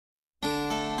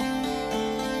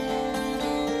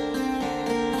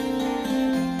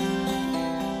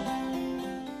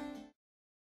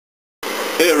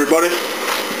everybody.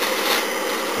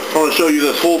 I want to show you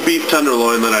this whole beef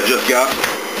tenderloin that I just got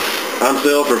on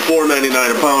sale for $4.99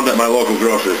 a pound at my local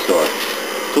grocery store.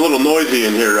 It's a little noisy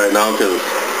in here right now because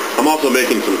I'm also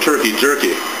making some turkey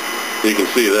jerky. You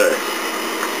can see there.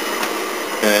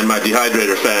 And my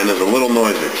dehydrator fan is a little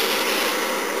noisy.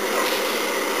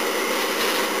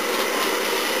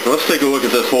 Now let's take a look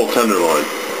at this whole tenderloin.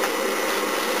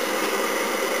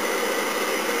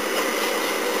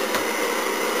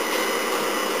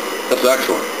 That's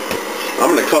excellent. I'm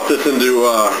going to cut this into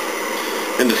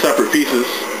separate pieces.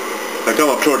 I come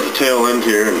up towards the tail end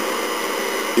here and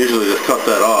usually just cut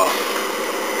that off.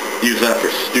 Use that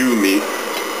for stew meat.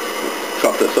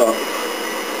 Cut this up.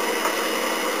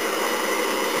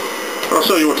 I'll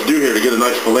show you what to do here to get a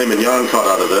nice filet mignon cut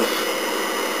out of this.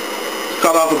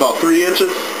 Cut off about 3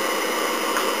 inches.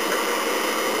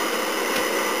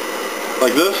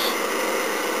 Like this.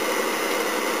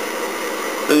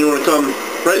 Then you want to come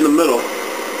right in the middle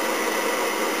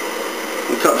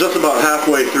and cut just about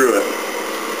halfway through it.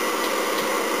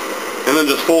 And then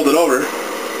just fold it over.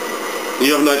 And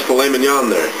you have a nice filet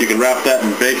mignon there. You can wrap that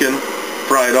in bacon,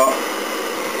 fry it up.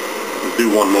 Let's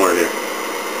do one more here.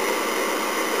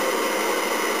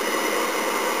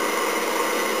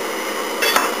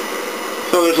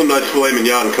 So there's some nice filet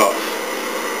mignon cuts.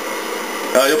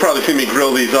 You'll probably see me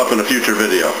grill these up in a future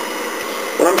video.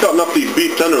 When I'm cutting up these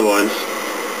beef tenderloins,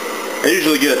 I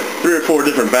usually get 3 or 4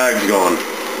 different bags going.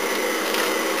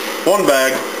 One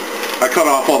bag, I cut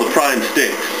off all the prime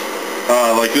steaks.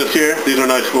 Like this here, these are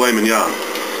nice filet mignon.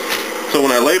 So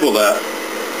when I label that,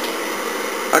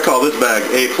 I call this bag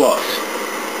A+.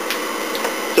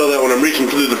 So that when I'm reaching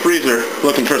through the freezer,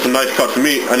 looking for some nice cuts of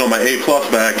meat, I know my A+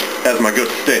 bag has my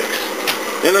good steaks.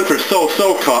 And then for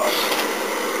so-so cuts,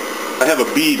 I have a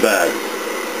B bag.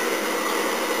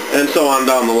 And so on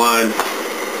down the line,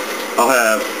 I'll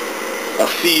have a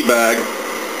C bag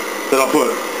that I'll put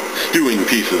stewing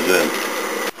pieces in.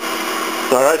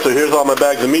 Alright, so here's all my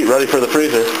bags of meat ready for the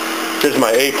freezer. Here's my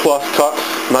A+ cuts,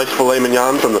 nice filet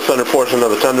mignon from the center portion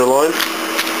of the tenderloin.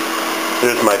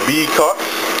 Here's my B cuts.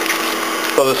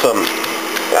 So there's some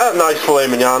nice filet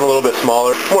mignon, a little bit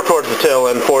smaller, more towards the tail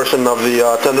end portion of the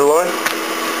tenderloin.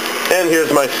 And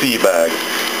here's my C bag.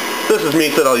 This is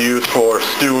meat that I'll use for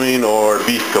stewing or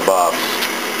beef kebabs.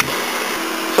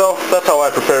 So that's how I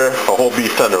prepare a whole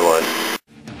beef tenderloin.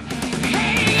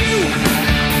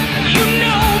 Hey, you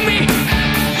know me,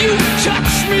 you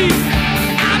touch me.